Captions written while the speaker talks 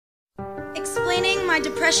explaining my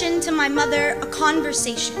depression to my mother a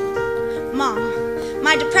conversation. Mom,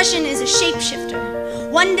 my depression is a shapeshifter.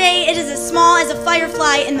 One day it is as small as a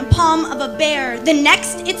firefly in the palm of a bear. The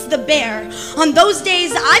next, it's the bear. On those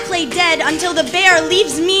days, I play dead until the bear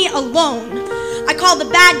leaves me alone. I call the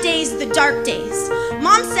bad days the dark days.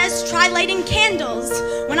 Mom says try lighting candles.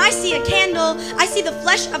 When I see a candle, I see the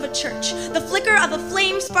flesh of a church, the flicker of a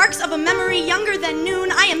flame, sparks of a memory younger than noon.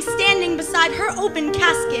 I am standing beside her open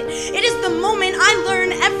casket. It is the moment I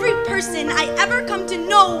learn every person I ever come to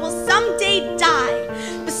know will someday die.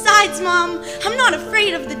 Besides, Mom, I'm not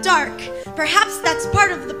afraid of the dark. Perhaps that's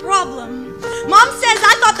part of the problem. Mom says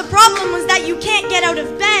I thought the problem was that you can't get out of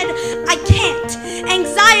bed. I can't.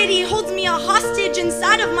 Anxiety holds me a hostage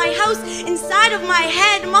inside of my house, inside of my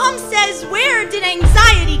head. Mom says, where did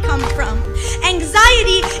anxiety come from?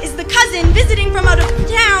 Anxiety is the cousin visiting from out of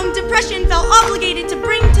town. Depression felt obligated to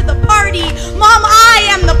bring to the party. Mom, I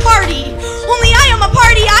am the party. Only I am a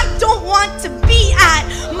party I don't want to be at.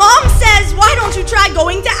 Mom says, why don't you try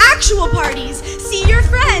going to actual parties? See your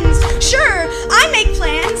friends. Sure, I make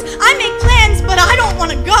plans, but I don't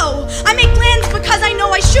want to go. I make plans because I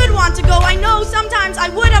know I should want to go. I know sometimes I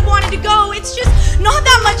would have wanted to go. It's just not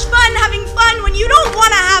that much fun having fun when you don't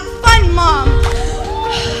want to have fun, Mom.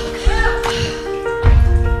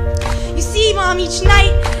 You see, Mom, each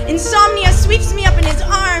night, insomnia sweeps me up in his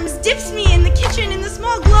arms, dips me in the kitchen in the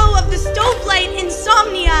small glow of the stove light.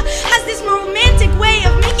 Insomnia has this romantic way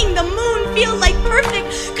of making the moon feel like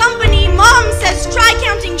perfect company. Mom says try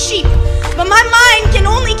counting sheep, but my mind can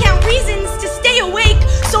only count reasons to stay awake,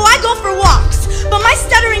 so I go for walks. But my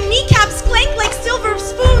stuttering kneecaps clank like silver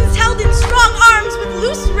spoons held in strong arms with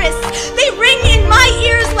loose wrists. They ring in my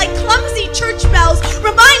ears like clumsy church bells,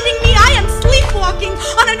 reminding me I am sleepwalking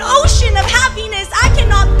on an ocean of happiness I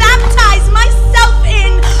cannot baptize myself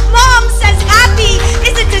in. Mom says happy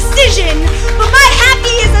is a decision, but my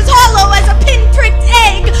happy is as hollow as a pin-pricked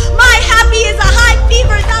egg. My happy is a high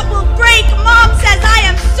fever that will break. Mom says I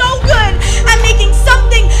am so good at making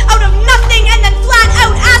something out of nothing and then flat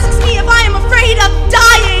out asks me if I am afraid of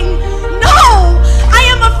dying. No, I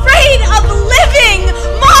am afraid of living.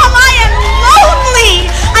 Mom, I am lonely.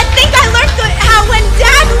 I think I learned how when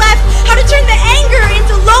Dad left, how to turn the anger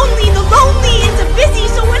into lonely, the lonely into busy.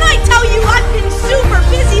 So when I tell you I've been super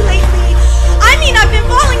busy lately, I mean I've been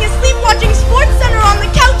falling asleep watching SportsCenter on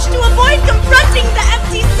the couch to avoid confronting the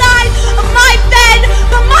empty side of my bed.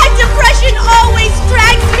 But my depression always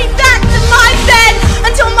drags me back to my bed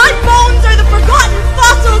until my bones are the forgotten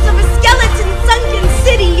fossils of a skeleton sunken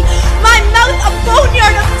city. My mouth a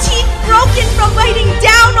boneyard of teeth broken from biting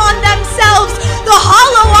down on themselves. The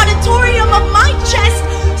hollow